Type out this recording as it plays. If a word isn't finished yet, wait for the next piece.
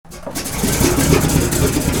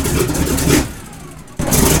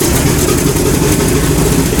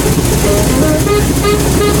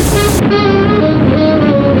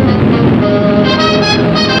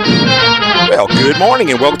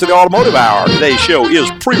morning and welcome to the Automotive Hour. Today's show is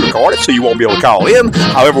pre-recorded, so you won't be able to call in.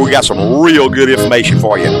 However, we got some real good information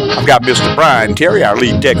for you. I've got Mr. Brian Terry, our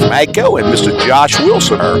lead tech from AGCO, and Mr. Josh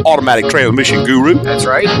Wilson, our automatic transmission guru. That's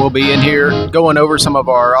right. We'll be in here going over some of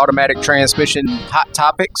our automatic transmission hot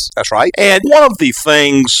topics. That's right. And one of the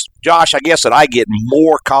things, Josh, I guess that I get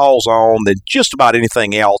more calls on than just about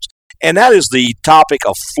anything else, and that is the topic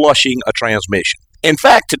of flushing a transmission. In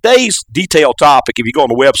fact, today's detailed topic, if you go on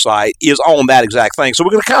the website, is on that exact thing. So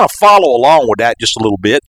we're going to kind of follow along with that just a little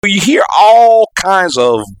bit. You hear all kinds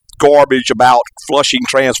of garbage about flushing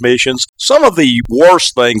transmissions. Some of the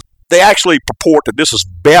worst things, they actually purport that this is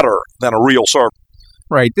better than a real service.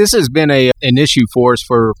 Right. This has been an issue for us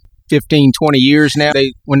for 15, 20 years now.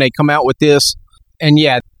 When they come out with this, and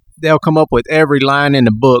yeah, they'll come up with every line in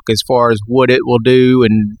the book as far as what it will do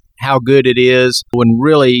and how good it is, when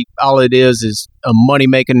really all it is a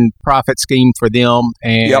money-making profit scheme for them,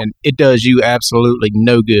 and It does you absolutely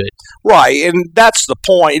no good. Right, and that's the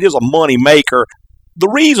point. It is a money maker.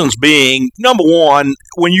 The reasons being, number one,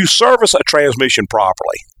 when you service a transmission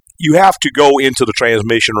properly, you have to go into the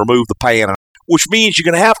transmission, remove the pan, which means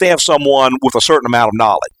you're going to have someone with a certain amount of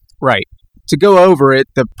knowledge. Right. To go over it,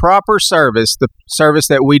 the proper service, the service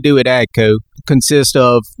that we do at AGCO, consists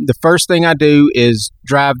of the first thing I do is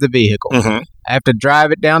drive the vehicle. Mm-hmm. I have to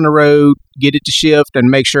drive it down the road, get it to shift,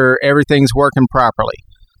 and make sure everything's working properly.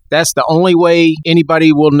 That's the only way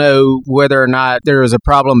anybody will know whether or not there is a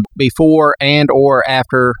problem before and or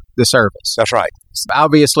after the service. That's right.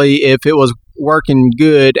 Obviously, if it was working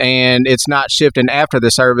good and it's not shifting after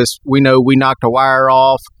the service, we know we knocked a wire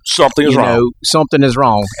off. Something is wrong. Something is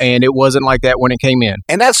wrong, and it wasn't like that when it came in.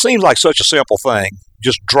 And that seems like such a simple thing.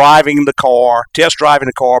 Just driving the car, test driving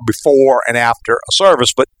the car before and after a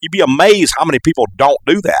service, but you'd be amazed how many people don't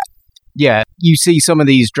do that. Yeah, you see some of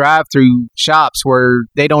these drive-through shops where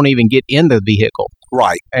they don't even get in the vehicle.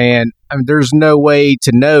 Right. And there's no way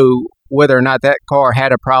to know whether or not that car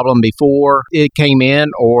had a problem before it came in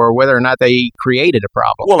or whether or not they created a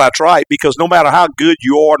problem. Well, that's right, because no matter how good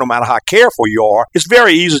you are, no matter how careful you are, it's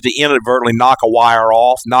very easy to inadvertently knock a wire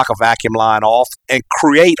off, knock a vacuum line off, and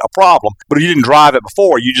create a problem. But if you didn't drive it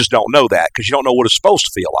before, you just don't know that because you don't know what it's supposed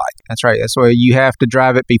to feel like. That's right. That's why you have to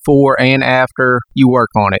drive it before and after you work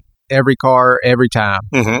on it. Every car, every time.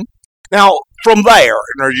 Mm-hmm. Now, from there,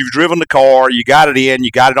 you've driven the car, you got it in,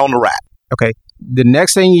 you got it on the rack. Okay. The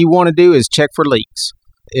next thing you want to do is check for leaks.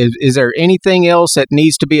 Is there anything else that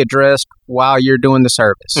needs to be addressed while you're doing the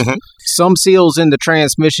service? Mm-hmm. Some seals in the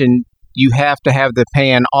transmission, you have to have the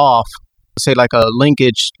pan off, say like a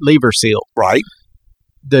linkage lever seal. Right.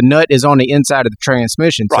 The nut is on the inside of the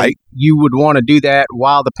transmission. Right. So you would want to do that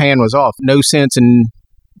while the pan was off. No sense in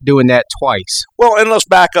doing that twice. Well, and let's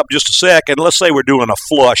back up just a second. Let's say we're doing a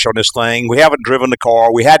flush on this thing. We haven't driven the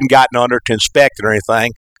car. We hadn't gotten under to inspect it or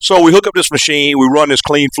anything. So we hook up this machine. We run this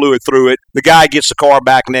clean fluid through it. The guy gets the car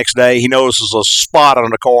back next day. He notices a spot on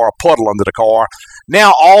the car, a puddle under the car.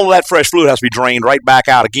 Now all of that fresh fluid has to be drained right back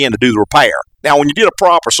out again to do the repair. Now, when you did a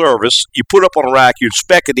proper service, you put up on a rack, you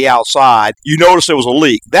inspected the outside, you noticed there was a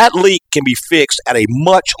leak. That leak can be fixed at a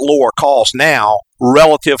much lower cost now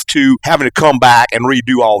relative to having to come back and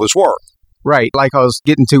redo all this work. Right. Like I was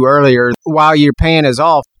getting to earlier, while your pan is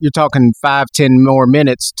off, you're talking 5-10 more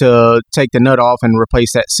minutes to take the nut off and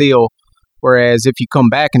replace that seal. Whereas if you come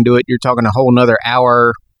back and do it, you're talking a whole nother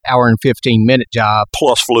hour and 15-minute job.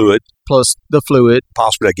 Plus fluid. Plus the fluid.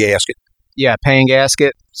 Possibly a gasket. Yeah, pan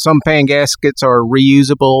gasket. Some pan gaskets are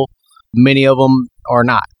reusable. Many of them are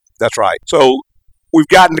not. That's right. So we've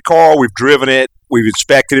gotten the car, we've driven it, we've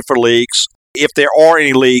inspected it for leaks. If there are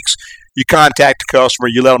any leaks, you contact the customer,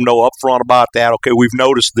 you let them know up front about that. Okay, we've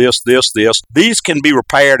noticed this. These can be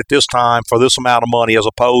repaired at this time for this amount of money as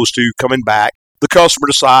opposed to coming back. The customer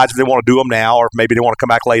decides if they want to do them now or maybe they want to come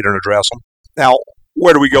back later and address them. Now,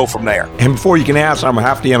 where do we go from there? And before you can answer, I'm going to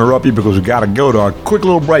have to interrupt you because we've got to go to a quick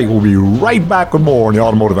little break. We'll be right back with more in the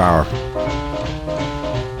Automotive Hour.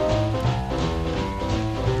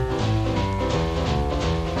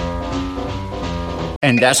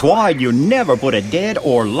 And that's why you never put a dead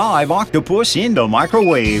or live octopus in the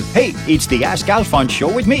microwave. Hey, it's the Ask Alphonse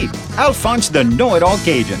show with me, Alphonse the Know-It-All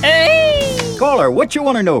Cajun. Hey! Caller, what you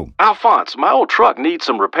want to know? Alphonse, my old truck needs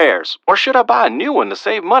some repairs. Or should I buy a new one to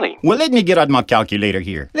save money? Well, let me get out my calculator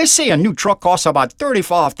here. Let's say a new truck costs about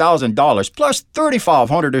 $35,000 plus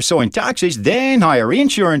 $3,500 or so in taxes, then higher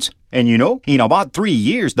insurance. And you know, in about 3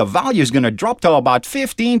 years, the value is going to drop to about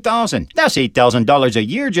 $15,000. That's $8,000 a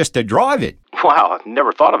year just to drive it. Wow, I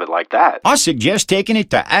never thought of it like that. I suggest taking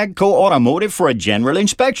it to AGCO Automotive for a general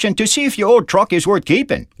inspection to see if your old truck is worth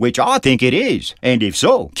keeping, which I think it is. And if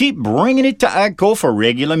so, keep bringing it to AGCO for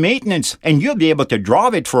regular maintenance, and you'll be able to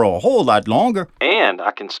drive it for a whole lot longer. And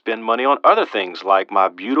I can spend money on other things like my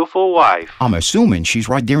beautiful wife. I'm assuming she's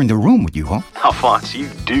right there in the room with you, huh? Alphonse, you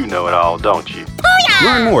do know it all, don't you?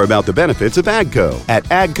 Learn more about the benefits of AGCO at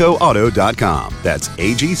agcoauto.com. That's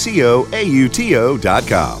AGCOAUTO.com.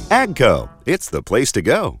 AGCO, it's the place to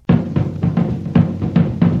go.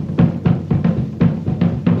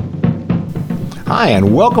 Hi,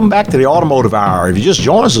 and welcome back to the Automotive Hour. If you just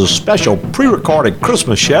joined us, it's a special pre-recorded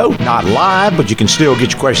Christmas show. Not live, but you can still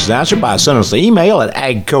get your questions answered by sending us an email at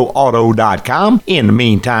agcoauto.com. In the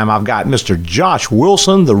meantime, I've got Mr. Josh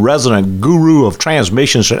Wilson, the resident guru of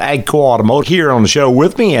transmissions at AGCO Automotive, here on the show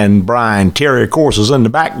with me, and Brian Terry, of course, is in the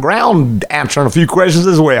background answering a few questions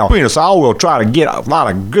as well. Between us all, we'll try to get a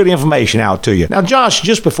lot of good information out to you. Now, Josh,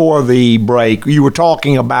 just before the break, you were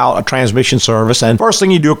talking about a transmission service, and first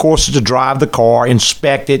thing you do, of course, is to drive the car,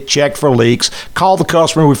 inspect it, check for leaks, call the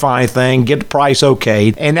customer if we find anything, get the price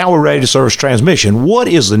okayed, and now we're ready to service transmission. What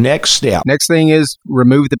is the next step? Next thing is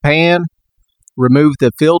remove the pan, remove the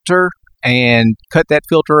filter, and cut that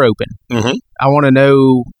filter open. Mm-hmm. I want to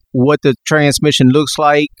know what the transmission looks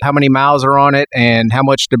like, how many miles are on it, and how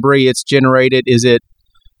much debris it's generated. Is it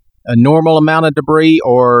a normal amount of debris,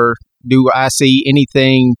 or do I see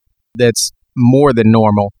anything that's more than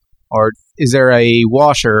normal? Or is there a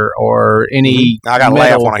washer or any I got to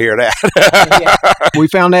laugh when I hear that. Yeah. We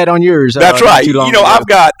found that on yours. That's right. Too long ago. I've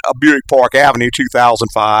got a Buick Park Avenue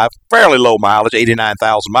 2005, fairly low mileage,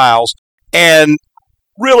 89,000 miles. And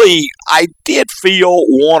really, I did feel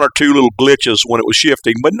one or two little glitches when it was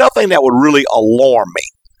shifting, but nothing that would really alarm me.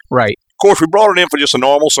 Right. Of course, we brought it in for just a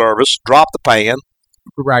normal service, dropped the pan.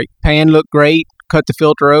 Right. Pan looked great, cut the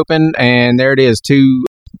filter open, and there it is, two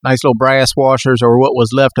nice little brass washers, or what was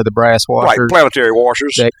left of the brass washers. Right, planetary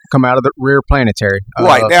washers. That come out of the rear planetary.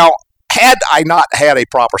 Right. Now, had I not had a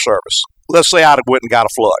proper service, let's say I'd have went and got a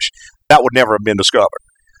flush, that would never have been discovered.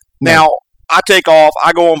 No. Now, I take off,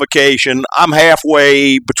 I go on vacation, I'm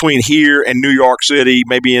halfway between here and New York City,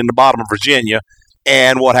 maybe in the bottom of Virginia,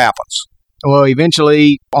 and what happens? Well,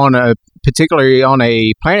 eventually, particularly on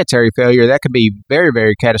a planetary failure, that could be very,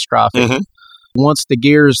 very catastrophic. Mm-hmm. Once the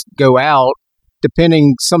gears go out,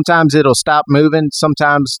 sometimes it'll stop moving,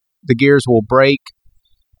 sometimes the gears will break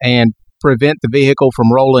and prevent the vehicle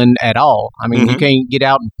from rolling at all. I mean, you can't get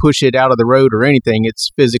out and push it out of the road or anything. It's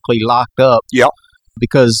physically locked up. Yep.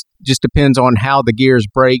 Because it just depends on how the gears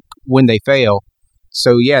break when they fail.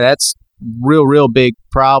 So, yeah, that's real big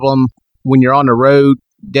problem. When you're on the road,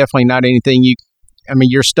 definitely not anything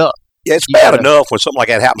you're stuck. Yeah, it's bad enough when something like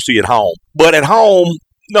that happens to you at home. But at home,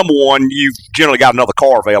 number one, you've generally got another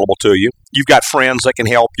car available to you. You've got friends that can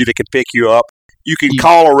help you, that can pick you up. You can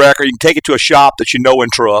call a wrecker. You can take it to a shop that you know and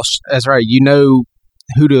trust. That's right. You know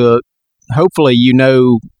hopefully you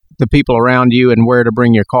know the people around you and where to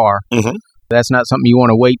bring your car. Mm-hmm. That's not something you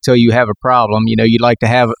want to wait till you have a problem. You'd like to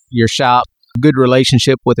have your shop, good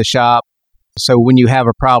relationship with the shop. So when you have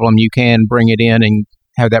a problem, you can bring it in and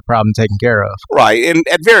have that problem taken care of. Right. And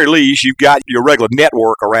at very least, you've got your regular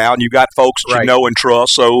network around. You've got folks that you know and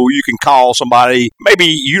trust. So you can call somebody. Maybe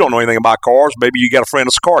you don't know anything about cars. Maybe you got a friend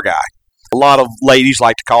that's a car guy. A lot of ladies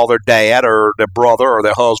like to call their dad or their brother or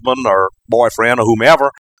their husband or boyfriend or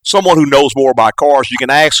whomever, someone who knows more about cars. You can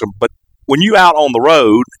ask them. But when you're out on the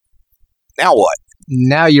road, now what?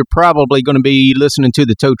 Now you're probably going to be listening to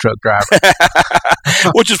the tow truck driver.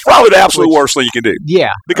 Which is probably the absolute worst thing you can do.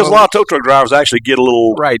 Yeah. Because a lot of tow truck drivers actually get a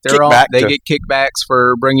little kickback. They get kickbacks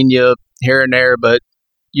for bringing you here and there, but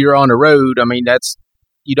you're on the road. I mean,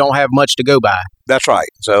 you don't have much to go by. That's right.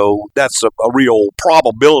 So that's a real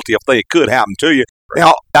probability of thing it could happen to you.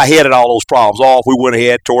 Now, I headed all those problems off. We went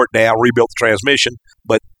ahead, tore it down, rebuilt the transmission.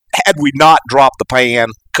 But had we not dropped the pan,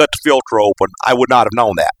 cut the filter open, I would not have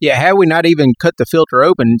known that. Yeah, had we not even cut the filter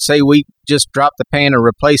open, say we just dropped the pan and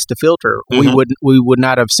replaced the filter, we would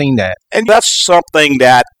not have seen that. And that's something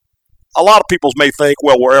that a lot of people may think,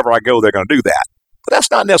 well, wherever I go, they're going to do that. But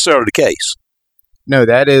that's not necessarily the case. No,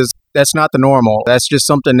 that's not the normal. That's just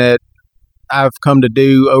something that I've come to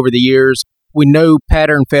do over the years. We know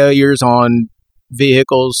pattern failures on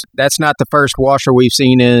vehicles. That's not the first washer we've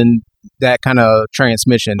seen in that kind of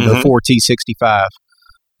transmission, the 4T65.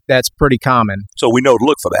 That's pretty common. So we know to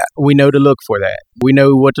look for that. We know to look for that. We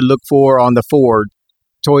know what to look for on the Ford.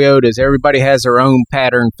 Toyotas, everybody has their own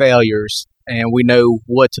pattern failures, and we know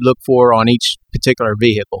what to look for on each particular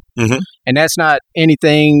vehicle. Mm-hmm. And that's not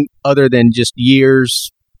anything other than just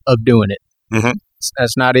years of doing it. Mm-hmm.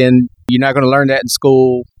 That's not you're not going to learn that in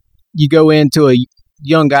school. you go into a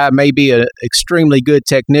young guy, may be an extremely good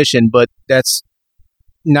technician, but that's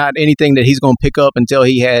not anything that he's going to pick up until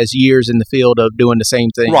he has years in the field of doing the same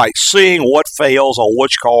thing. Right, seeing what fails on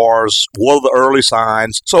which cars, what are the early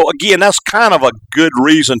signs. So again, that's kind of a good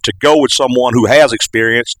reason to go with someone who has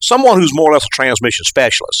experience, someone who's more or less a transmission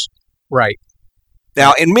specialist. Right.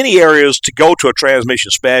 Now, in many areas, to go to a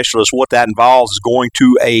transmission specialist, what that involves is going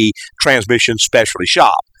to a transmission specialty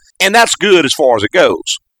shop. And that's good as far as it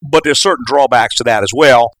goes. But there's certain drawbacks to that as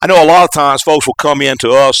well. I know a lot of times folks will come in to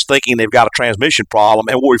us thinking they've got a transmission problem,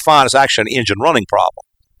 and what we find is actually an engine running problem.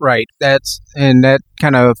 Right. That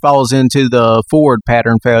kind of falls into the Ford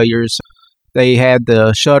pattern failures. They had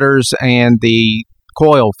the shutters and the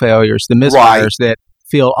coil failures, the misfires that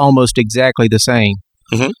feel almost exactly the same.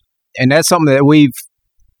 Mm-hmm. And that's something that we've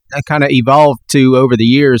kind of evolved to over the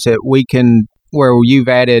years, that we can, where you've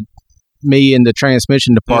added me in the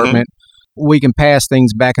transmission department, we can pass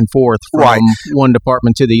things back and forth from one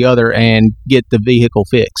department to the other and get the vehicle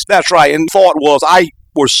fixed. That's right. And thought was, I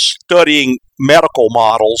was studying medical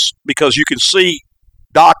models because you can see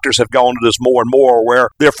doctors have gone to this more and more where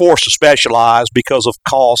they're forced to specialize because of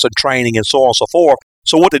costs and training and so on and so forth.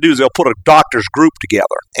 So what they do is they'll put a doctor's group together,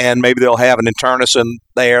 and maybe they'll have an internist in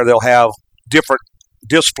there. They'll have different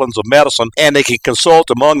disciplines of medicine, and they can consult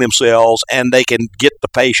among themselves, and they can get the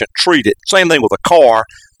patient treated. Same thing with a car.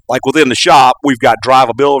 Like within the shop, we've got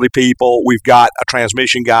drivability people, we've got a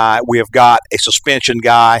transmission guy, we have got a suspension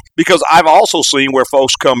guy. Because I've also seen where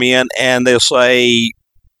folks come in and they'll say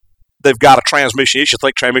they've got a transmission issue,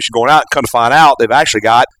 think transmission going out, and come to find out they've actually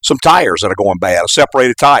got some tires that are going bad, a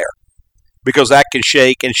separated tire. Because that can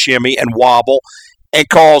shake and shimmy and wobble and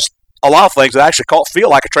cause a lot of things that actually feel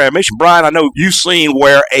like a transmission. Brian, I know you've seen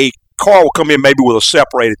where a car will come in maybe with a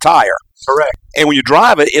separated tire. Correct. And when you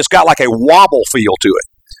drive it, it's got like a wobble feel to it.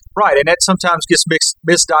 Right, and that sometimes gets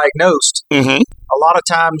misdiagnosed. Mm-hmm. A lot of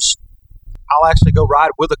times, I'll actually go ride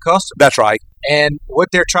with a customer. That's right. And what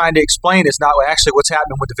they're trying to explain is not actually what's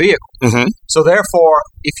happening with the vehicle. Mm-hmm. So therefore,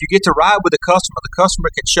 if you get to ride with the customer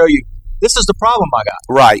can show you, this is the problem I got.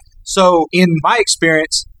 Right. So in my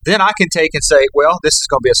experience, then I can take and say, well, this is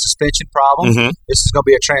going to be a suspension problem. Mm-hmm. This is going to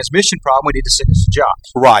be a transmission problem. We need to send this to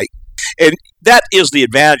jobs. Right. And that is the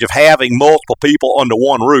advantage of having multiple people under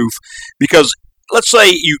one roof, because let's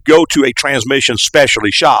say you go to a transmission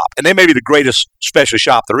specialty shop, and they may be the greatest specialty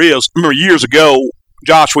shop there is. Remember years ago,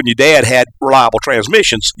 Josh, when your dad had reliable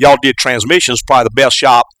transmissions, y'all did transmissions, probably the best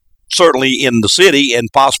shop, certainly in the city and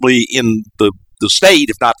possibly in the state,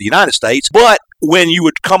 if not the United States. But when you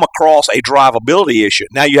would come across a drivability issue,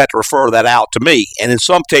 now you have to refer that out to me. And in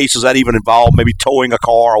some cases, that even involved maybe towing a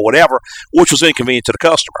car or whatever, which was inconvenient to the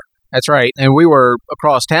customer. That's right. And we were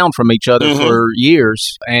across town from each other for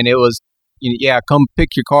years, and it was, come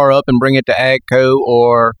pick your car up and bring it to AGCO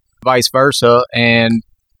or vice versa,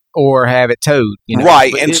 or have it towed.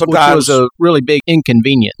 Right, and sometimes which was a really big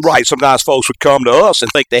inconvenience. Right, sometimes folks would come to us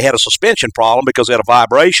and think they had a suspension problem because they had a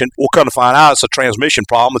vibration. We'll come to find out it's a transmission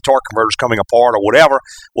problem, the torque converter's coming apart or whatever.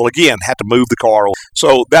 Well, again, had to move the car.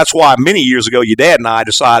 So that's why many years ago, your dad and I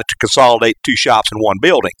decided to consolidate two shops in one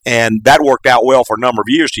building, and that worked out well for a number of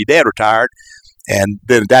years till your dad retired. And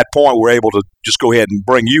then at that point, we were able to just go ahead and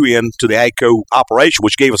bring you in to the AGCO operation,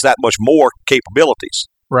 which gave us that much more capabilities.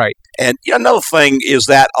 Right. And another thing is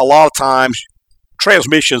that a lot of times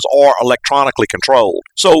transmissions are electronically controlled.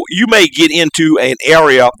 So you may get into an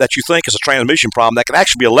area that you think is a transmission problem that can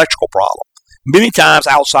actually be an electrical problem, many times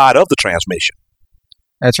outside of the transmission.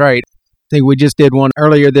 That's right. I think we just did one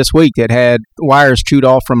earlier this week that had wires chewed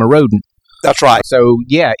off from a rodent. That's right. So,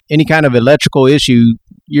 any kind of electrical issue,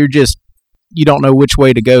 you don't know which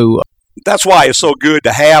way to go. That's why it's so good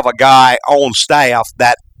to have a guy on staff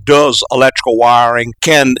that does electrical wiring,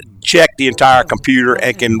 can check the entire computer,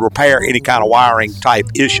 and can repair any kind of wiring type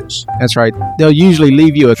issues. That's right. They'll usually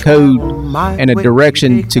leave you a code and a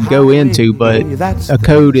direction to go into, but a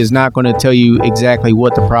code is not going to tell you exactly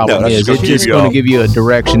what the problem is. It's just going to give you a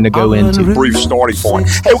direction to go into. Brief starting point.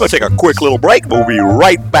 Hey, we're going to take a quick little break. We'll be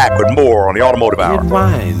right back with more on the Automotive Hour. It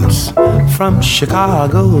winds from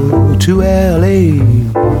Chicago to L.A.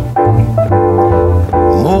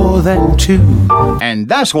 More than two. And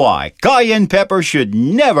that's why cayenne pepper should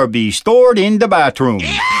never be stored in the bathroom.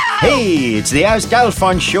 Hey, it's the Ask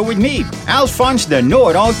Alphonse show with me, Alphonse the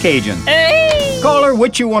Know-It-All Cajun. Hey! Caller,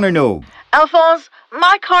 what you want to know? Alphonse,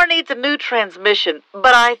 my car needs a new transmission,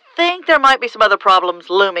 but I think there might be some other problems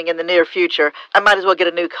looming in the near future. I might as well get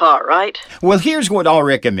a new car, right? Well, here's what I'll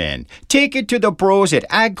recommend. Take it to the pros at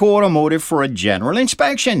AGCO Automotive for a general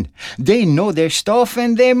inspection. They know their stuff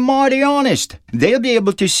and they're mighty honest. They'll be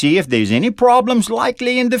able to see if there's any problems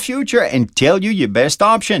likely in the future and tell you your best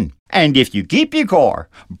option. And if you keep your car,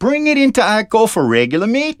 bring it into AGCO for regular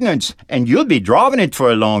maintenance, and you'll be driving it for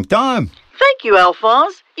a long time. Thank you,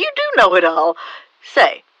 Alphonse. You do know it all.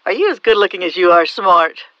 Say, are you as good looking as you are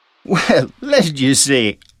smart? Well, let's just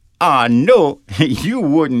say, I know you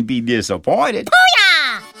wouldn't be disappointed.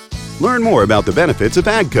 Learn more about the benefits of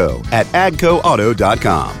AGCO at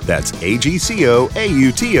agcoauto.com. That's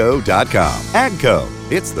AGCOAUTO.com.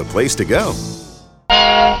 AGCO, it's the place to go.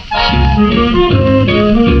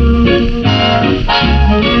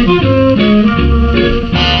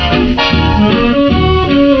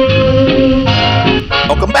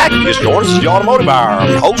 Welcome back. If you just joined us, it's the Automotive Hour. I'm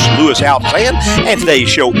your host, Louis Altazan, and today's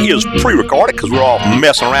show is pre-recorded because we're all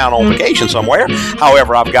messing around on vacation somewhere.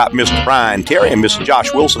 However, I've got Mr. Brian Terry and Mr.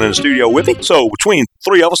 Josh Wilson in the studio with me. So between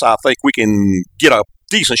three of us, I think we can get a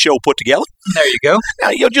decent show put together. There you go.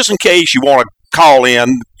 Now, just in case you want to call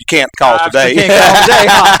in, you can't call today. Can't call today,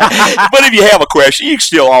 huh? But if you have a question, you can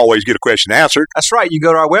still always get a question answered. That's right. You can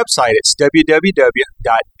go to our website. It's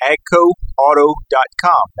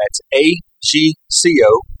www.agcoauto.com. That's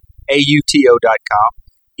AGCOAUTO.com.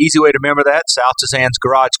 Easy way to remember that. It's Altazan's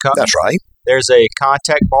Garage Company. That's right. There's a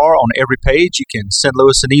contact bar on every page. You can send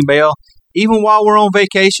Louis an email, even while we're on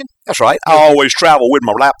vacation. That's right. I always travel with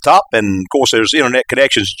my laptop, and of course, there's internet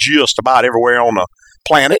connections just about everywhere on the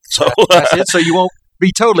planet. So that's it. So you won't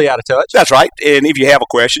be totally out of touch. That's right. And if you have a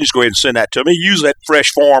question, just go ahead and send that to me. Use that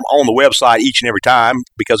fresh form on the website each and every time,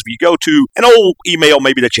 because if you go to an old email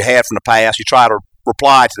maybe that you had from the past, you try to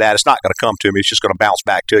reply to that, it's not going to come to me. It's just going to bounce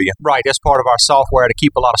back to you. Right. That's part of our software to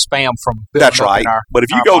keep a lot of spam from building That's right. But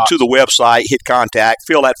if you go to the website, hit contact,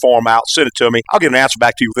 fill that form out, send it to me, I'll get an answer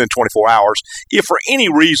back to you within 24 hours. If for any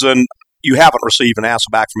reason you haven't received an answer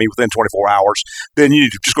back from me within 24 hours, then you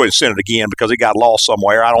need to just go ahead and send it again because it got lost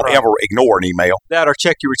somewhere. I don't ever ignore an email. That or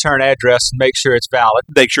check your return address and make sure it's valid.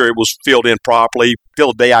 Make sure it was filled in properly. Till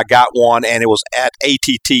the day I got one, and it was at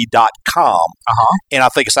att.com. And I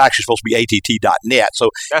think it's actually supposed to be att.net.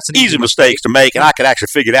 So that's an easy mistakes to make, and I could actually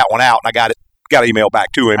figure that one out, and I got an email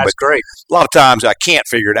back to him. That's great. A lot of times I can't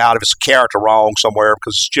figure it out if it's a character wrong somewhere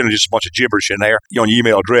because it's generally just a bunch of gibberish in there on your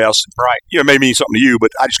email address. Right. It may mean something to you,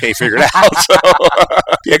 but I just can't figure it out. So,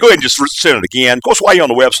 yeah, go ahead and just send it again. Of course, while you're on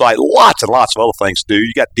the website, lots and lots of other things to do.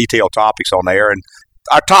 You got detailed topics on there, and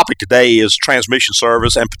our topic today is transmission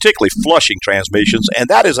service, and particularly flushing transmissions, and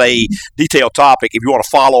that is a detailed topic. If you want to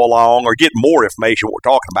follow along or get more information what we're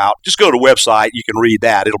talking about, just go to the website. You can read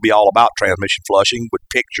that. It'll be all about transmission flushing with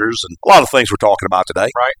pictures and a lot of things we're talking about today.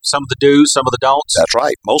 Right. Some of the do's, some of the don'ts. That's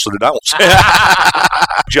right. Most of the don'ts.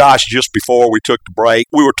 Josh, just before we took the break,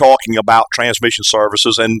 we were talking about transmission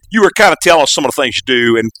services, and you were kind of telling us some of the things you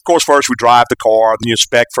do. And, of course, first we drive the car, then you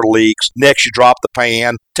inspect for leaks. Next, you drop the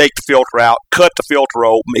pan, take the filter out, cut the filter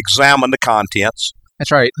open, examine the contents.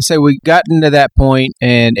 That's right. Let's say we got into that point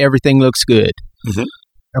and everything looks good. Mm-hmm.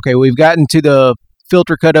 Okay, we've gotten to the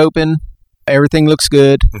filter cut open. Everything looks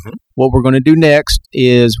good. Mm-hmm. What we're going to do next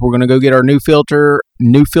is we're going to go get our new filter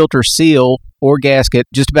seal or gasket.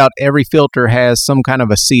 Just about every filter has some kind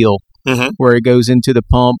of a seal where it goes into the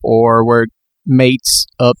pump or where it mates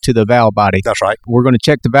up to the valve body. That's right. We're going to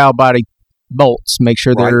check the valve body bolts, make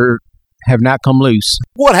sure they're have not come loose.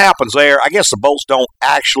 What happens there, I guess the bolts don't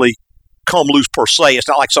actually come loose per se. It's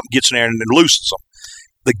not like something gets in there and loosens them.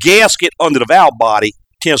 The gasket under the valve body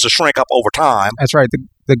tends to shrink up over time. That's right.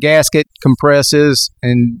 The gasket compresses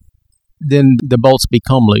and then the bolts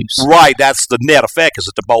become loose. Right. That's the net effect, is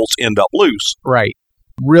that the bolts end up loose. Right.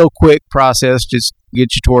 Real quick process. Just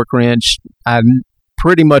get your torque wrench. I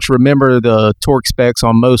pretty much remember the torque specs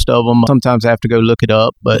on most of them. Sometimes I have to go look it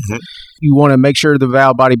up, but you want to make sure the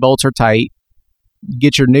valve body bolts are tight.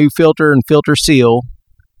 Get your new filter and filter seal.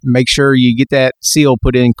 Make sure you get that seal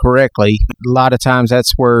put in correctly. A lot of times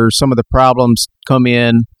that's where some of the problems come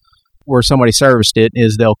in where somebody serviced it,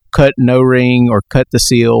 is they'll cut an O-ring or cut the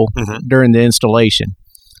seal during the installation.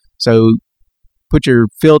 So put your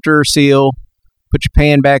filter, seal, put your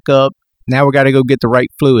pan back up. Now we got to go get the right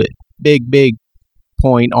fluid. Big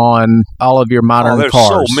point on all of your modern there's cars.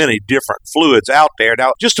 So many different fluids out there.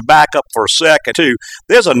 Now, just to back up for a second, too,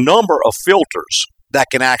 there's a number of filters that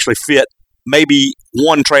can actually fit maybe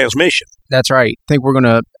one transmission. That's right. I think we're going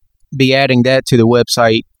to be adding that to the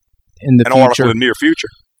website in the future. In the near future.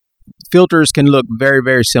 Filters can look very,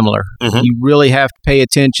 very similar. You really have to pay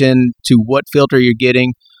attention to what filter you're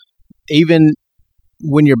getting. Even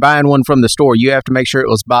when you're buying one from the store, you have to make sure it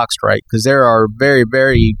was boxed right, because there are very,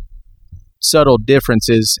 very subtle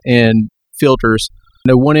differences in filters.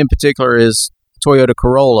 The one in particular is Toyota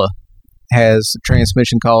Corolla has a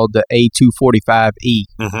transmission called the A245E.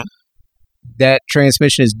 That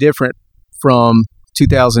transmission is different from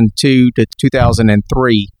 2002 to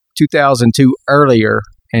 2003. 2002 earlier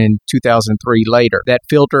and 2003 later. That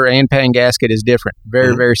filter and pan gasket is different.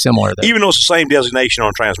 Very, very similar, though. Even though it's the same designation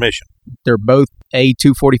on transmission. They're both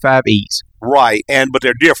A245Es. Right, but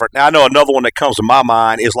they're different. Now, I know another one that comes to my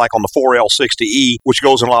mind is like on the 4L60E, which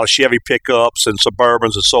goes in a lot of Chevy pickups and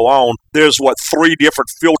Suburbans and so on. There's, 3 different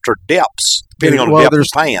filter depths, depending on the depth of the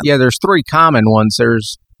pan. Yeah, there's 3 common ones.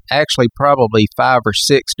 There's actually probably 5 or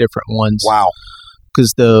 6 different ones. Wow.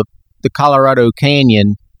 Because the Colorado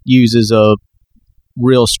Canyon uses a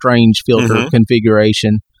real strange filter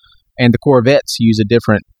configuration, and the Corvettes use a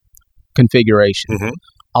different configuration.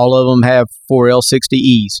 All of them have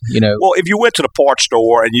 4L60Es, Well, if you went to the parts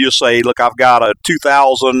store and you say, look, I've got a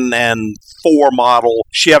 2004 model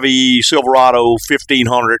Chevy Silverado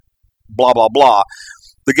 1500, blah, blah, blah.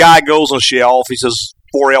 The guy goes on the shelf, he says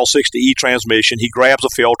 4L60E transmission, he grabs a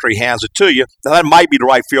filter, he hands it to you. Now, that might be the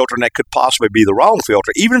right filter, and that could possibly be the wrong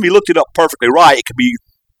filter. Even if you looked it up perfectly right, it could be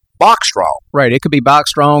box strong. Right, it could be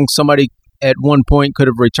box strong. Somebody at one point could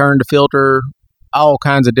have returned a filter, all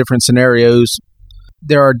kinds of different scenarios.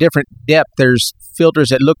 There are different depth. There's filters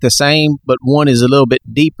that look the same, but one is a little bit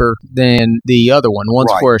deeper than the other one.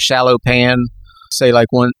 One's for a shallow pan, say like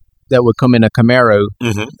one that would come in a Camaro,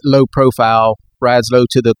 low profile, rides low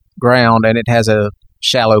to the ground, and it has a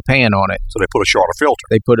shallow pan on it. So they put a shorter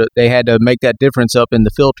filter. They had to make that difference up in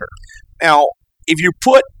the filter. Now, if you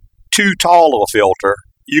put too tall of a filter,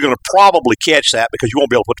 you're going to probably catch that because you won't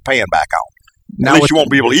be able to put the pan back on. At least you won't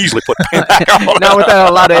be able to easily put the pan back on. Not without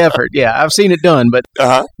a lot of effort. Yeah, I've seen it done, but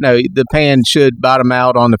no, the pan should bottom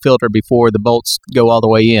out on the filter before the bolts go all the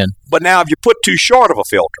way in. But now if you put too short of a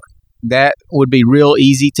filter, that would be real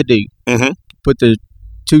easy to do. Put the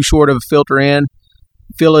too short of a filter in,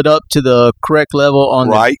 fill it up to the correct level on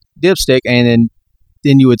the dipstick, and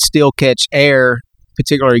then you would still catch air,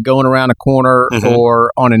 particularly going around a corner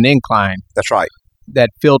or on an incline. That's right.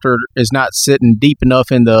 That filter is not sitting deep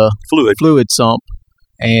enough in the fluid sump,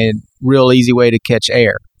 and real easy way to catch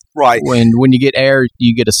air. Right. When you get air,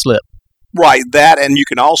 you get a slip. Right, that, and you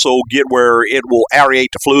can also get where it will aerate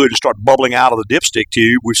the fluid and start bubbling out of the dipstick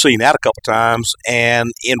tube. We've seen that a couple times, and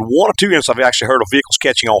in 1 or 2 instances, I've actually heard of vehicles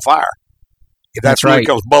catching on fire. If that fluid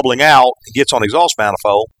comes bubbling out, it gets on the exhaust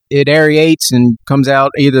manifold. It aerates and comes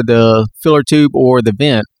out either the filler tube or the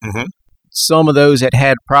vent. Some of those that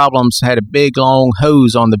had problems had a big, long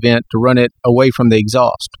hose on the vent to run it away from the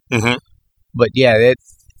exhaust. But yeah,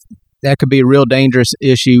 that could be a real dangerous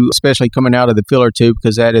issue, especially coming out of the filler tube,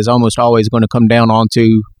 because that is almost always going to come down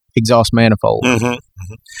onto exhaust manifold. So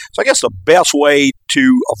I guess the best way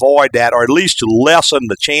to avoid that, or at least to lessen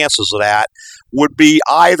the chances of that, would be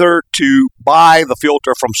either to buy the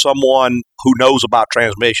filter from someone who knows about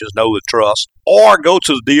transmissions, knows and trusts, or go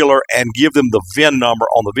to the dealer and give them the VIN number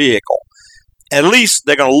on the vehicle. At least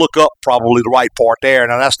they're going to look up probably the right part there.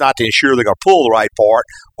 Now, that's not to ensure they're going to pull the right part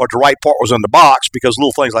or the right part was in the box, because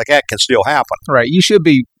little things like that can still happen. Right. You should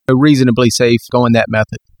be reasonably safe going that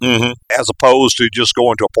method. As opposed to just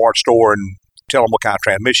going to a parts store and tell them what kind of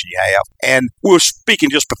transmission you have. And we were speaking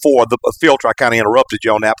just before the filter. I kind of interrupted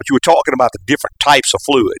you on that, but you were talking about the different types of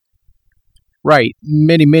fluid. Right.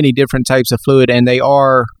 Many, many different types of fluid, and they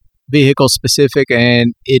are vehicle specific,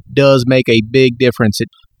 and it does make a big difference. A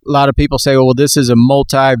lot of people say, well, this is a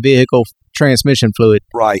multi-vehicle transmission fluid.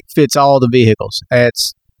 Right. Fits all the vehicles. That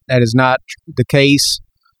is not the case.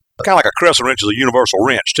 Kind of like a crescent wrench is a universal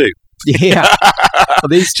wrench, too. Yeah.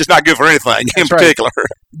 Well, it's just not good for anything in particular. Right.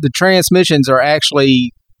 The transmissions are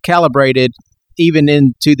actually calibrated even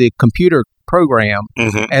into the computer program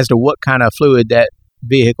as to what kind of fluid that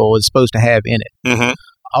vehicle is supposed to have in it.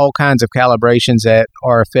 All kinds of calibrations that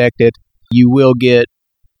are affected. You will get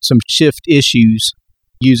some shift issues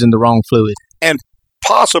using the wrong fluid. And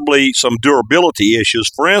possibly some durability issues.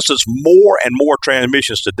 For instance, more and more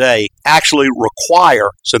transmissions today actually require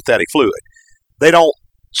synthetic fluid. They don't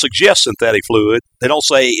suggest synthetic fluid. They don't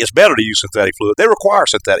say it's better to use synthetic fluid. They require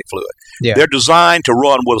synthetic fluid. Yeah. They're designed to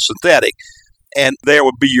run with a synthetic. And there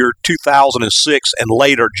would be your 2006 and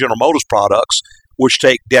later General Motors products, which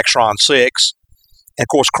take Dextron 6. And, of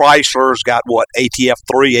course, Chrysler's got,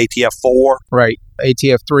 ATF3, ATF4? Right.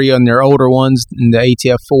 ATF3 on their older ones, and the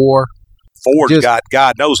ATF4. Ford's got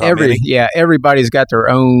God knows how many. Yeah, everybody's got their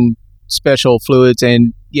own special fluids.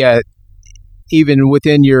 And, yeah, even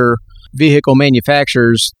within your vehicle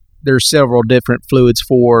manufacturers, there's several different fluids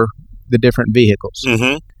for the different vehicles.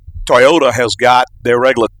 Toyota has got their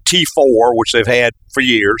regular T4, which they've had for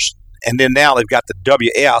years. And then now they've got the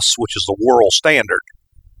WS, which is the world standard.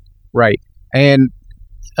 Right. And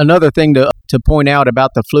another thing to point out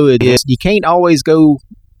about the fluid is you can't always go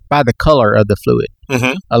by the color of the fluid.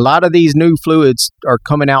 A lot of these new fluids are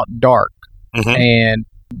coming out dark. And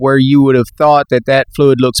where you would have thought that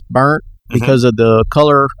fluid looks burnt because of the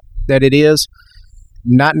color that it is.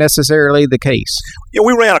 Not necessarily the case. Yeah,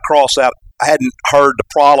 we ran across that. I hadn't heard the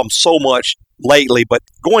problem so much lately, but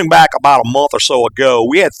going back about a month or so ago,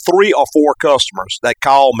 we had 3 or 4 customers that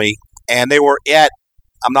called me, and they were at,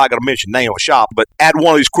 I'm not going to mention the name of a shop, but at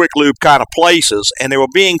one of these quick lube kind of places, and they were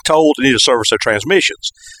being told they need to service their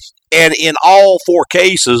transmissions. And in all 4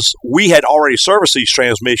 cases, we had already serviced these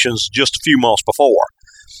transmissions just a few months before.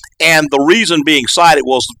 And the reason being cited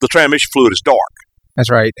was the transmission fluid is dark. That's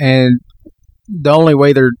right. And the only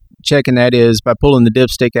way they're checking that is by pulling the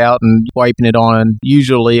dipstick out and wiping it on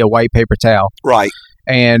usually a white paper towel. Right.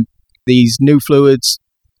 And these new fluids,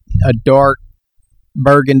 a dark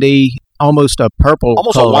burgundy, almost a purple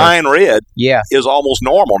almost color. A wine red Yeah. is almost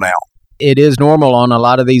normal now. It is normal on a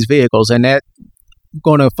lot of these vehicles, and that's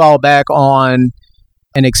going to fall back on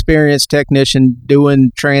an experienced technician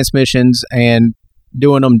doing transmissions and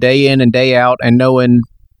doing them day in and day out and knowing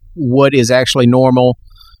what is actually normal,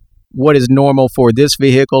 what is normal for this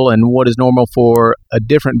vehicle and what is normal for a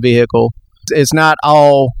different vehicle. It's not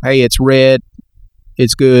all, hey, it's red,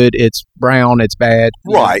 it's good, it's brown, it's bad.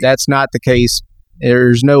 Right. That's not the case.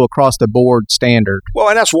 There's no across-the-board standard. Well,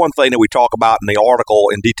 and that's one thing that we talk about in the article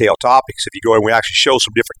in Detailed Topics. If you go in, we actually show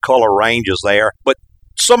some different color ranges there. But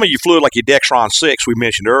some of your fluid, like your Dextron 6 we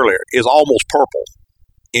mentioned earlier, is almost purple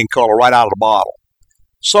in color right out of the bottle.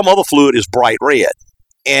 Some other fluid is bright red.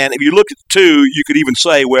 And if you look at the two, you could even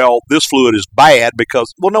say, well, this fluid is bad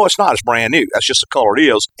because, well, no, it's not. It's brand new. That's just the color it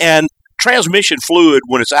is. And transmission fluid,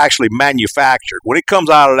 when it's actually manufactured, when it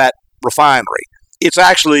comes out of that refinery, it's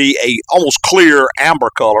actually a almost clear amber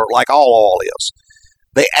color like all oil is.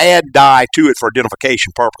 They add dye to it for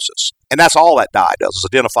identification purposes. And that's all that dye does is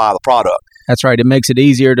identify the product. That's right. It makes it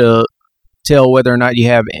easier to tell whether or not you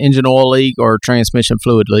have engine oil leak or transmission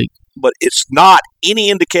fluid leak. But it's not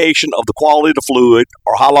any indication of the quality of the fluid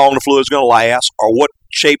or how long the fluid's going to last or what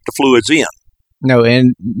shape the fluid's in. No,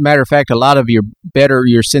 and matter of fact, a lot of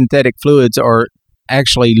your synthetic fluids are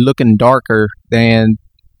actually looking darker than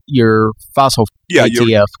your fossil ATF.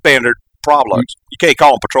 Your standard products. You can't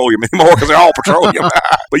call them petroleum anymore because they're all petroleum.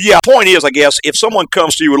 But yeah, point is, I guess, if someone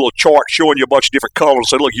comes to you with a little chart showing you a bunch of different colors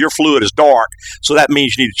and say, look, your fluid is dark, so that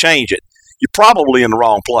means you need to change it, you're probably in the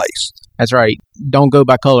wrong place. That's right. Don't go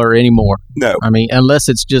by color anymore. No. I mean, unless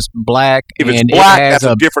it's just black. If it's black, that's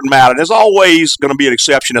a different matter. There's always going to be an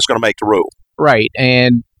exception that's going to make the rule. Right.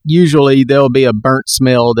 And usually there'll be a burnt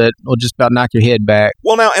smell that will just about knock your head back.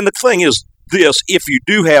 Well, now, and the thing is this, if you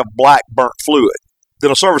do have black burnt fluid,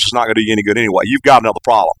 then a service is not going to do you any good anyway. You've got another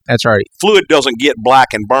problem. That's right. Fluid doesn't get black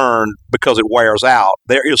and burned because it wears out.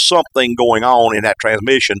 There is something going on in that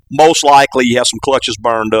transmission. Most likely you have some clutches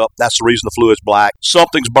burned up. That's the reason the fluid's black.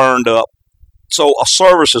 Something's burned up. So a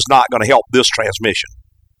service is not going to help this transmission.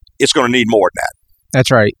 It's going to need more than that. That's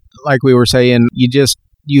right. Like we were saying,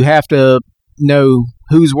 you have to know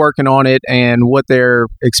who's working on it and what their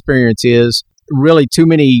experience is. Really too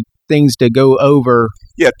many things to go over.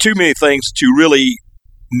 Yeah, too many things to really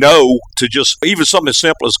know to just, even something as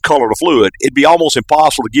simple as color the fluid, it'd be almost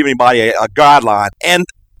impossible to give anybody a guideline. And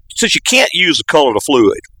since you can't use the color of the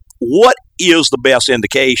fluid, what is the best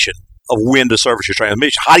indication of when to service your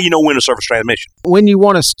transmission? How do you know when to service transmission? When you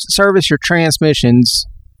want to service your transmissions,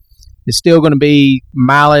 it's still going to be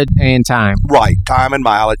mileage and time. Right, time and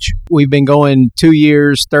mileage. We've been going 2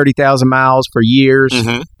 years, 30,000 miles for years.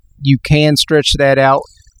 Mm-hmm. You can stretch that out.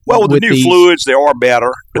 Well, with the new fluids, they are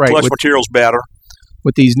better. The clutch material's better.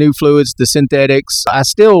 With these new fluids, the synthetics, I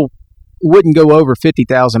still wouldn't go over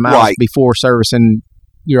 50,000 miles before servicing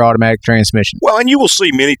your automatic transmission. Well, and you will see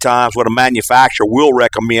many times when a manufacturer will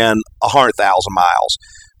recommend 100,000 miles.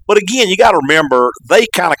 But again, you got to remember, they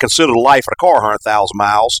kind of consider the life of the car 100,000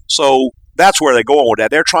 miles. So that's where they're going with that.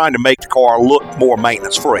 They're trying to make the car look more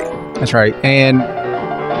maintenance-free. That's right. And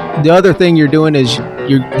the other thing you're doing is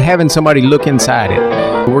you're having somebody look inside it.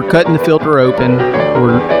 We're cutting the filter open.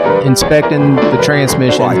 We're inspecting the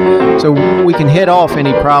transmission. Right. So we can head off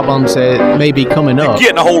any problems that may be coming up.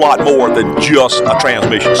 You're getting a whole lot more than just a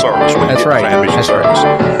transmission service. That's right. Transmission service.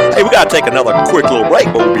 Right. Hey, we got to take another quick little break,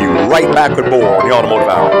 but we'll be right back with more on the Automotive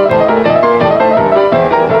Hour.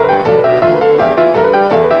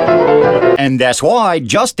 And that's why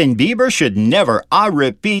Justin Bieber should never, I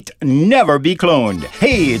repeat, never be cloned.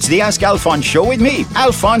 Hey, it's the Ask Alphonse show with me,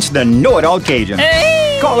 Alphonse the Know-It-All Cajun.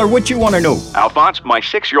 Hey! Caller, what you want to know? Alphonse, my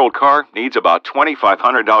 6-year-old car needs about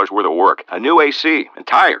 $2,500 worth of work, a new AC, and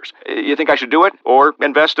tires. You think I should do it or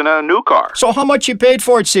invest in a new car? So how much you paid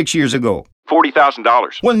for it 6 years ago?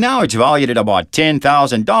 $40,000. Well, now it's valued at about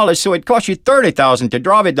 $10,000, so it cost you $30,000 to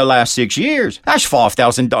drive it the last 6 years. That's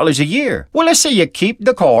 $5,000 a year. Well, let's say you keep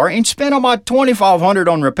the car and spend about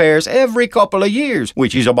 $2,500 on repairs every couple of years,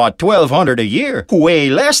 which is about $1,200 a year. Way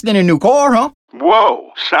less than a new car, huh?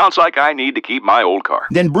 Whoa, sounds like I need to keep my old car.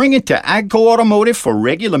 Then bring it to AGCO Automotive for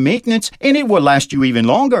regular maintenance, and it will last you even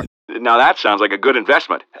longer. Now that sounds like a good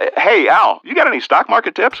investment. Hey, Al, you got any stock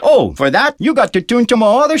market tips? Oh, for that, you got to tune to my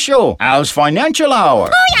other show, Al's Financial Hour.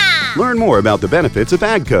 Booyah! Learn more about the benefits of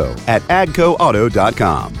AGCO at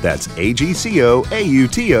agcoauto.com. That's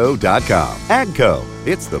AGCOAUTO.com. AGCO,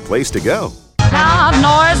 it's the place to go. Loud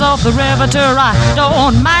noise off the river I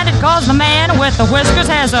don't mind it, cause the man with the whiskers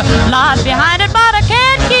has a lot behind it, but I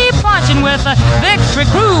can't keep punching with the victory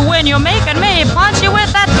crew when you're making me punch you with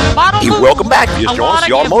that bottle. Hey, welcome back. You just joined us,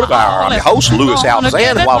 the Automotive Hour. I'm your host, Louis Altazan,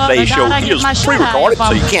 and while today's show is pre-recorded,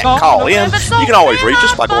 so you can't call in, you can always reach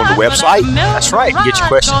us by going to the website. That's right. Get your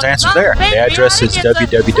questions answered there. The address is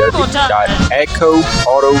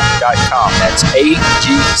www.agcoauto.com. That's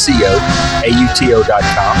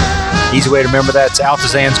AGCOAUTO.com. Easy way to remember that's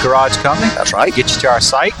Altazan's Garage Company. That's right. Get you to our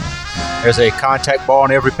site. There's a contact bar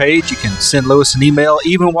on every page. You can send Louis an email.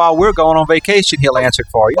 Even while we're going on vacation, he'll answer it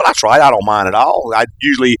for you. Well, that's right. I don't mind at all. I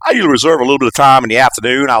usually reserve a little bit of time in the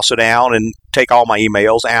afternoon. I'll sit down and take all my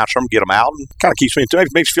emails, answer them, get them out, and kind of keeps me in touch.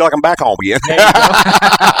 Makes me feel like I'm back home again. There you go.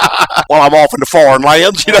 While I'm off in the foreign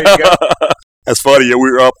lands. There you go. That's funny. We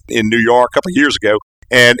were up in New York a couple of years ago,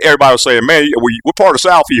 and everybody was saying, man, what part of the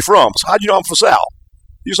South are you from? So, how'd you know I'm from the South?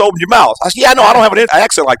 You just opened your mouth. I said, yeah, no, I don't have an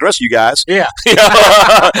accent like the rest of you guys. Yeah.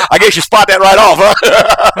 I guess you spot that right off,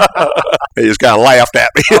 huh? They just kind of laughed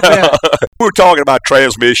at me. We were talking about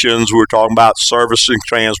transmissions. We were talking about servicing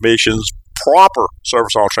transmissions, proper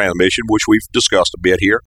service on transmission, which we've discussed a bit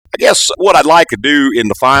here. I guess what I'd like to do in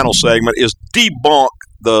the final segment is debunk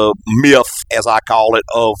the myth, as I call it,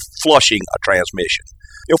 of flushing a transmission.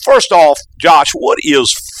 First off, Josh, what is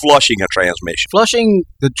flushing a transmission? Flushing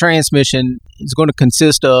the transmission is going to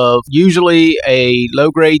consist of usually a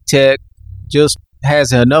low-grade tech just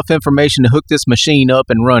has enough information to hook this machine up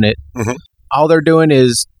and run it. Mm-hmm. All they're doing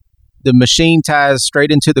is the machine ties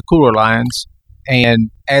straight into the cooler lines, and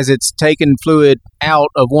as it's taking fluid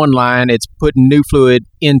out of one line, it's putting new fluid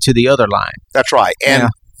into the other line. That's right. And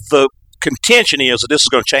the contention is that this is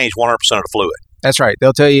going to change 100% of the fluid. That's right.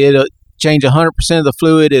 They'll tell you it'll change 100% of the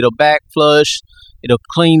fluid, it'll back flush, it'll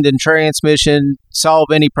clean the transmission,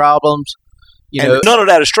 solve any problems. None of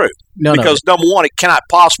that is true. Because number one, it cannot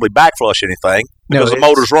possibly back flush anything because the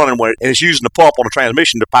motor's running and it's using the pump on the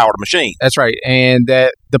transmission to power the machine. That's right. And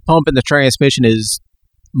that the pump in the transmission is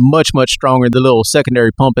much, much stronger than the little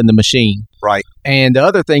secondary pump in the machine. Right. And the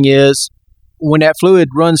other thing is, when that fluid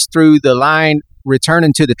runs through the line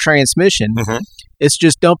returning to the transmission, it's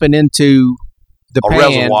just dumping into the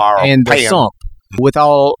pan and the sump with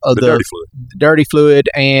all of the dirty fluid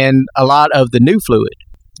and a lot of the new fluid.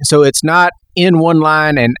 So it's not in one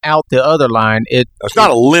line and out the other line. It's not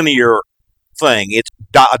a linear thing. It's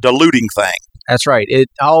a diluting thing. That's right. It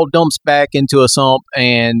all dumps back into a sump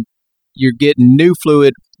and you're getting new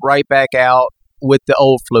fluid right back out with the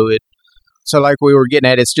old fluid. So like we were getting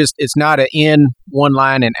at, it's not an in one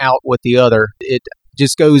line and out with the other. It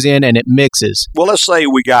just goes in and it mixes. Well, let's say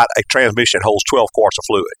we got a transmission that holds 12 quarts of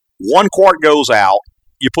fluid. 1 quart goes out,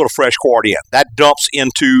 you put a fresh quart in. That dumps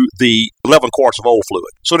into the 11 quarts of old fluid.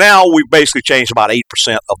 So now we've basically changed about 8%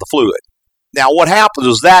 of the fluid. Now what happens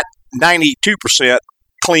is that 92%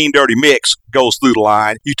 clean, dirty mix goes through the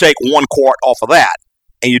line. You take 1 quart off of that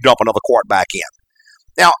and you dump another quart back in.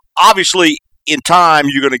 Now, obviously, in time,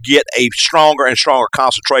 you're going to get a stronger and stronger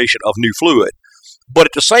concentration of new fluid. But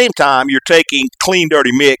at the same time, you're taking clean,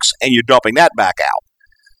 dirty mix and you're dumping that back out.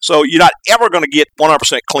 So you're not ever going to get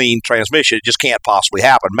 100% clean transmission. It just can't possibly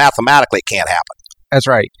happen. Mathematically, it can't happen. That's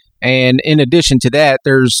right. And in addition to that,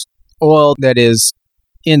 there's oil that is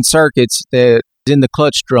in circuits, that's in the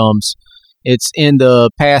clutch drums. It's in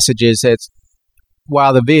the passages. That's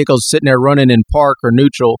while the vehicle's sitting there running in park or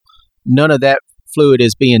neutral, none of that fluid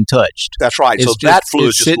is being touched. That's right. So that fluid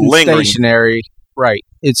is just lingering. Stationary. Right.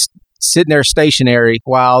 It's sitting there stationary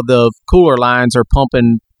while the cooler lines are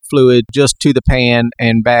pumping fluid just to the pan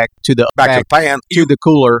and back to the pan to the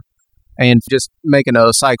cooler, and just making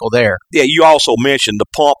a cycle there. Yeah, you also mentioned the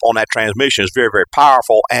pump on that transmission is very, very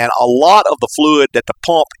powerful, and a lot of the fluid that the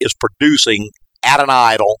pump is producing at an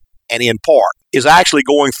idle and in park is actually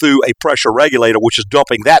going through a pressure regulator, which is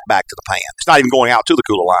dumping that back to the pan. It's not even going out to the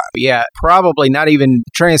cooler line. Yeah, probably not even,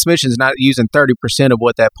 transmission's not using 30% of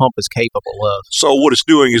what that pump is capable of. So what it's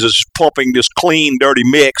doing is it's pumping this clean, dirty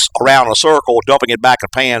mix around in a circle, dumping it back in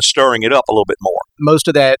the pan, stirring it up a little bit more. most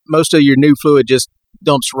of your new fluid just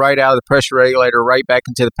dumps right out of the pressure regulator, right back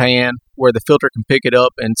into the pan where the filter can pick it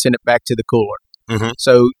up and send it back to the cooler. Mm-hmm.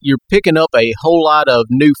 So you're picking up a whole lot of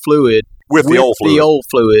new fluid with the old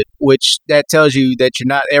fluid, which that tells you that you're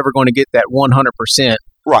not ever going to get that 100%.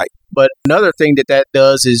 Right. But another thing that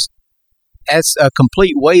does is that's a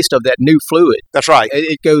complete waste of that new fluid. That's right.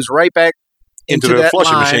 It goes right back into the that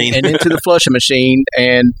flushing line machine and into the flushing machine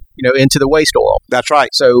and into the waste oil. That's right.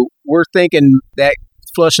 So we're thinking that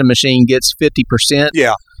flushing machine gets 50%.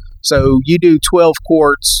 Yeah. So you do 12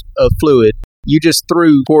 quarts of fluid. You just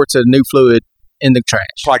threw quarts of new fluid in the trash.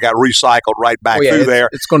 Probably got recycled right back through there.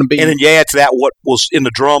 It's going to be, and then you add to that what was in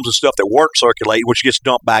the drums and stuff that weren't circulating, which gets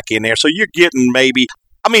dumped back in there. So you're getting maybe,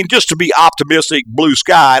 just to be optimistic, blue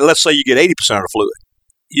sky, let's say you get 80% of the fluid.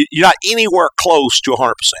 You're not anywhere close to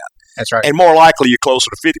 100%. That's right. And more likely you're closer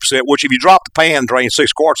to 50%, which if you drop the pan, drain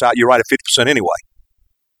 6 quarts out, you're right at 50% anyway.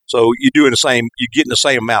 So you're getting the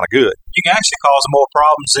same amount of good. You can actually cause more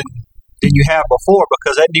problems than you have before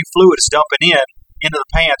because that new fluid is dumping into the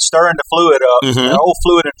pan, stirring the fluid up. Mm-hmm. The old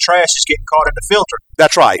fluid in the trash is getting caught in the filter.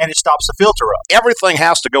 That's right. And it stops the filter up. Everything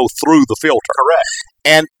has to go through the filter. Correct.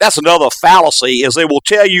 And that's another fallacy is they will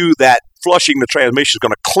tell you that flushing the transmission is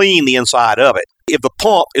going to clean the inside of it. If the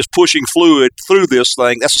pump is pushing fluid through this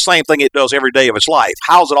thing, that's the same thing it does every day of its life.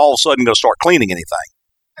 How is it all of a sudden going to start cleaning anything?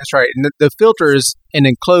 That's right. And the filter is an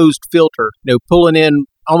enclosed filter, pulling in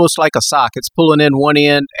almost like a sock. It's pulling in one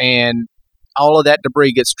end and all of that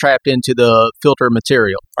debris gets trapped into the filter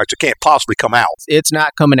material. All right, so it can't possibly come out. It's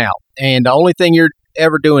not coming out. And the only thing you're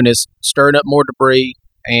ever doing is stirring up more debris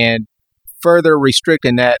and further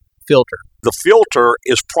restricting that filter. The filter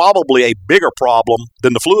is probably a bigger problem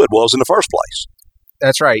than the fluid was in the first place.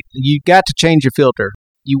 That's right. You got to change your filter.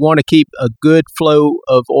 You want to keep a good flow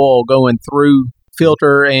of oil going through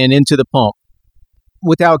filter and into the pump.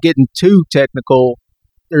 Without getting too technical,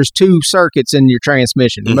 there's 2 circuits in your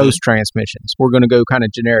transmission, most transmissions. We're going to go kind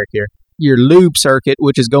of generic here. Your lube circuit,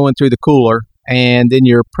 which is going through the cooler, and then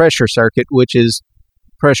your pressure circuit, which is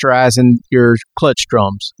pressurizing your clutch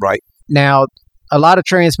drums. Right. Now, a lot of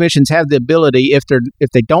transmissions have the ability, if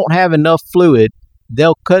they don't have enough fluid,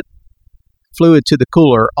 they'll cut fluid to the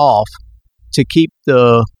cooler off to keep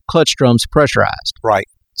the clutch drums pressurized. Right.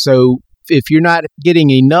 So if you're not getting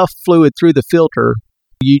enough fluid through the filter,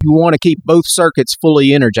 you want to keep both circuits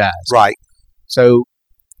fully energized. Right. So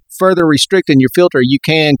further restricting your filter, you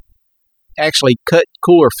can actually cut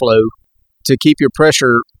cooler flow to keep your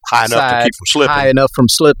pressure high enough from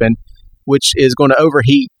slipping, which is going to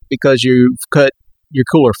overheat because you've cut your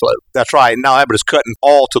cooler flow. That's right. Now that is cutting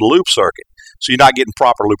all to the loop circuit, so you're not getting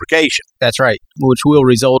proper lubrication. That's right, which will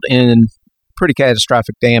result in pretty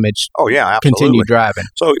catastrophic damage. Oh, yeah, absolutely. Continue driving.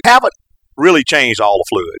 So you haven't really changed all the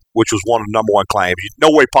fluid, which was one of the number one claims. No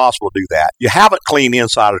way possible to do that. You haven't cleaned the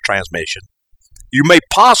inside of the transmission. You may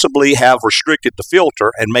possibly have restricted the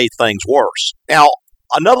filter and made things worse. Now,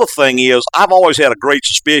 another thing is I've always had a great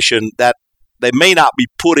suspicion that they may not be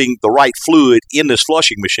putting the right fluid in this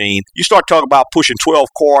flushing machine. You start talking about pushing 12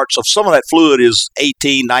 quarts of some of that fluid is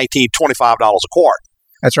 $18, $19, $25 a quart.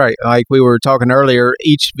 That's right. Like we were talking earlier,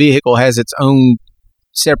 each vehicle has its own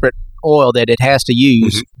separate oil that it has to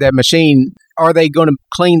use. Mm-hmm. That machine, are they going to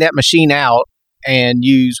clean that machine out and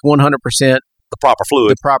use 100% the proper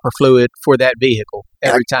fluid for that vehicle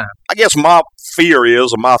every time? I guess my fear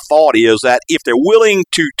is, or my thought is, that if they're willing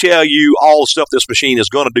to tell you all the stuff this machine is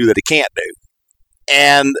going to do that it can't do,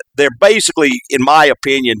 and they're basically, in my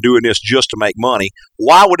opinion, doing this just to make money,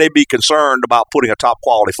 why would they be concerned about putting a top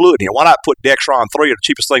quality fluid in here? Why not put Dextron 3 or the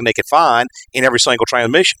cheapest thing they could find in every single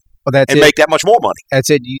transmission make that much more money? That's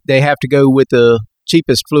it. They have to go with the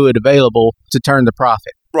cheapest fluid available to turn the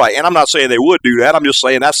profit. Right, and I'm not saying they would do that. I'm just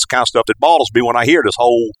saying that's the kind of stuff that bothers me when I hear this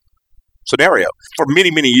whole scenario. For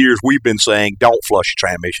many, many years, we've been saying, don't flush your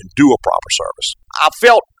transmission, do a proper service. I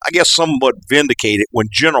felt, I guess, somewhat vindicated when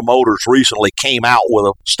General Motors recently came out with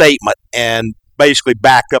a statement and basically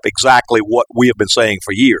backed up exactly what we have been saying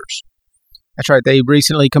for years. That's right. They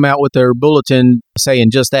recently come out with their bulletin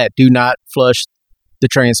saying just that, do not flush the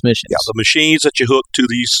transmissions. Yeah, the machines that you hook to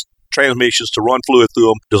these transmissions to run fluid through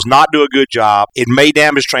them does not do a good job. It may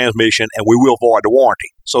damage transmission, and we will void the warranty.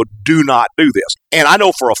 So do not do this. And I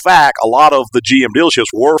know for a fact a lot of the GM dealerships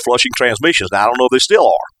were flushing transmissions. Now, I don't know if they still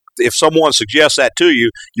are. If someone suggests that to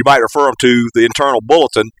you, you might refer them to the internal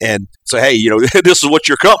bulletin and say, hey, this is what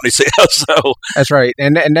your company says. So that's right.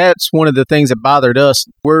 And that's one of the things that bothered us.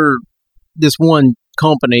 We're this one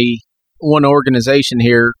company, one organization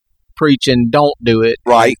here preaching don't do it.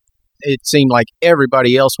 Right. It seemed like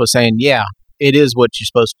everybody else was saying, yeah, it is what you're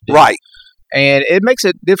supposed to do. Right. And it makes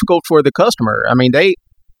it difficult for the customer. I mean, they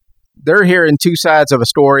they're hearing two sides of a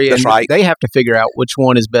story, That's and right. they have to figure out which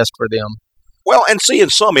one is best for them. Well, and see, in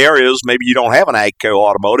some areas, maybe you don't have an AGCO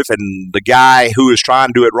automotive, and the guy who is trying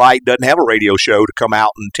to do it right doesn't have a radio show to come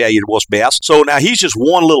out and tell you what's best. So now he's just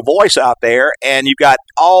one little voice out there, and you've got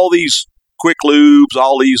all these Quick Lubes,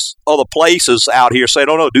 all these other places out here saying,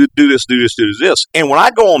 oh, no, do this, do this, do this. And when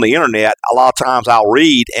I go on the internet, a lot of times I'll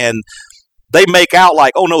read, and they make out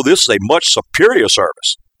like, oh, no, this is a much superior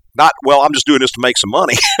service. Not, well, I'm just doing this to make some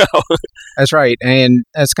money. That's right. And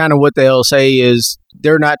that's kind of what they'll say is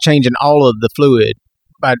they're not changing all of the fluid.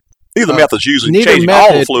 But neither method's using changing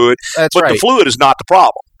all the fluid, but right. The fluid is not the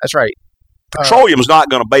problem. That's right. Petroleum is not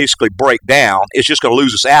going to basically break down. It's just going to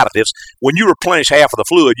lose its additives. When you replenish half of the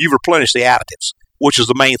fluid, you've replenished the additives, which is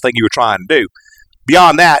the main thing you were trying to do.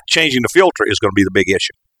 Beyond that, changing the filter is going to be the big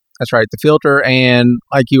issue. That's right. The filter, and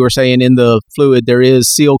like you were saying, in the fluid, there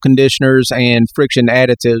is seal conditioners and friction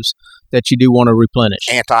additives that you do want to replenish.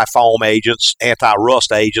 Anti-foam agents,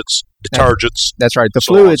 anti-rust agents, detergents. That's right. The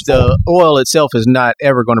fluid, the oil itself is not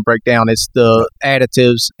ever going to break down. It's the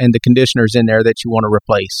additives and the conditioners in there that you want to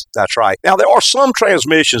replace. That's right. Now, there are some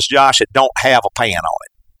transmissions, Josh, that don't have a pan on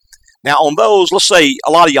it. Now, on those, let's say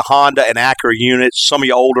a lot of your Honda and Acura units, some of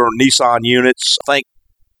your older Nissan units, I think,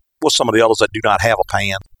 what's some of the others that do not have a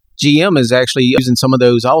pan? GM is actually using some of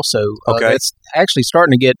those also. Okay. It's actually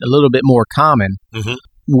starting to get a little bit more common. Mm-hmm.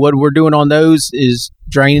 What we're doing on those is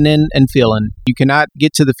draining and filling. You cannot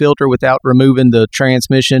get to the filter without removing the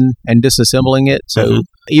transmission and disassembling it. So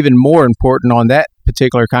even more important on that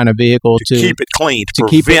particular kind of vehicle to keep it clean, to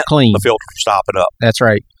keep it clean. The filter from stopping up. That's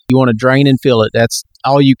right. You want to drain and fill it. That's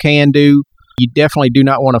all you can do. You definitely do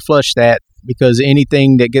not want to flush that, because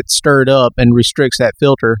anything that gets stirred up and restricts that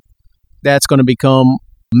filter, that's going to become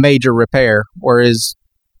major repair. Whereas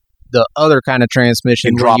the other kind of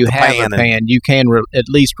transmission where you have a pan, you can at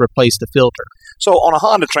least replace the filter. So on a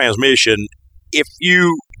Honda transmission, if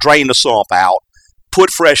you drain the sump out,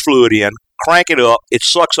 put fresh fluid in, crank it up, it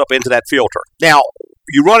sucks up into that filter. Now,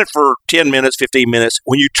 you run it for 10 minutes, 15 minutes.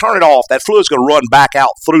 When you turn it off, that fluid's going to run back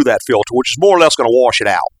out through that filter, which is more or less going to wash it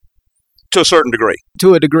out to a certain degree.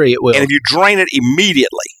 To a degree, it will. And if you drain it immediately,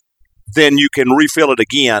 then you can refill it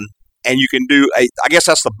again. And you can do, I guess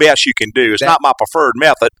that's the best you can do. It's not my preferred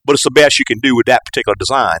method, but it's the best you can do with that particular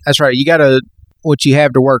design. That's right. You got what you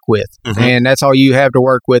have to work with. Mm-hmm. And that's all you have to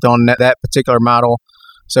work with on that particular model.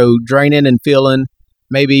 So draining and filling,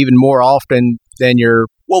 maybe even more often than your...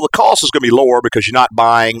 Well, the cost is going to be lower because you're not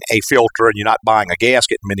buying a filter and you're not buying a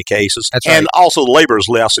gasket in many cases. That's right. And also the labor is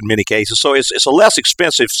less in many cases. So it's a less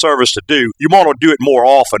expensive service to do. You want to do it more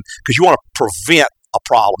often because you want to prevent a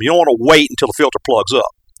problem. You don't want to wait until the filter plugs up.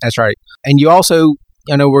 That's right. And you also,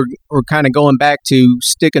 we're kind of going back to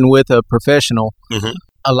sticking with a professional. Mm-hmm.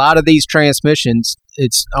 A lot of these transmissions,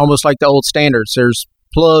 it's almost like the old standards. There's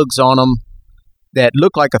plugs on them that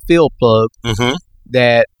look like a fill plug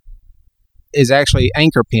that is actually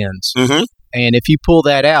anchor pins. Mm-hmm. And if you pull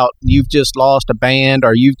that out, you've just lost a band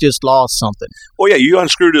or you've just lost something. Well, yeah, you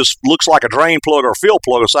unscrew this, looks like a drain plug or a fill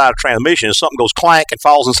plug inside a transmission, and something goes clank and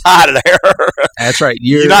falls inside of there. That's right.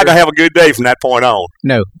 You're not going to have a good day from that point on.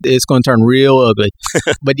 No, it's going to turn real ugly.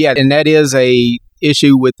 But yeah, and that is a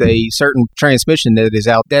issue with a certain transmission that is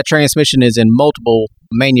out. That transmission is in multiple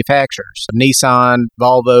manufacturers. Nissan,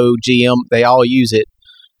 Volvo, GM, they all use it.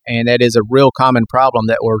 And that is a real common problem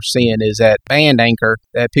that we're seeing is that band anchor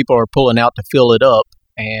that people are pulling out to fill it up.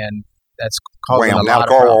 And that's causing a lot of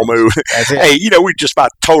problems. Move. Hey, we're just about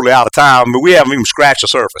totally out of time, but we haven't even scratched the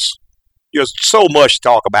surface. There's so much to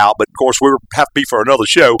talk about, but of course we have to be for another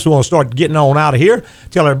show. So we want to start getting on out of here.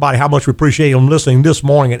 Tell everybody how much we appreciate them listening this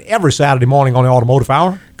morning and every Saturday morning on the Automotive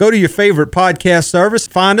Hour. Go to your favorite podcast service,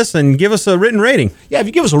 find us, and give us a written rating. Yeah, if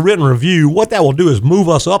you give us a written review, what that will do is move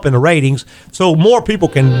us up in the ratings so more people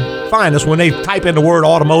can find us when they type in the word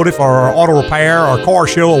automotive or auto repair or car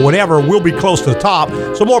show or whatever. We'll be close to the top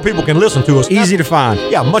so more people can listen to us. Easy to find.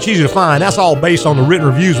 Yeah, much easier to find. That's all based on the written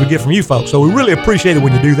reviews we get from you folks. So we really appreciate it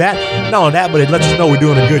when you do that. Not only that, but it lets us know we're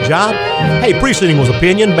doing a good job. Hey, preceding was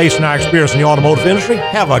opinion based on our experience in the automotive industry.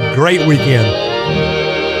 Have a great weekend.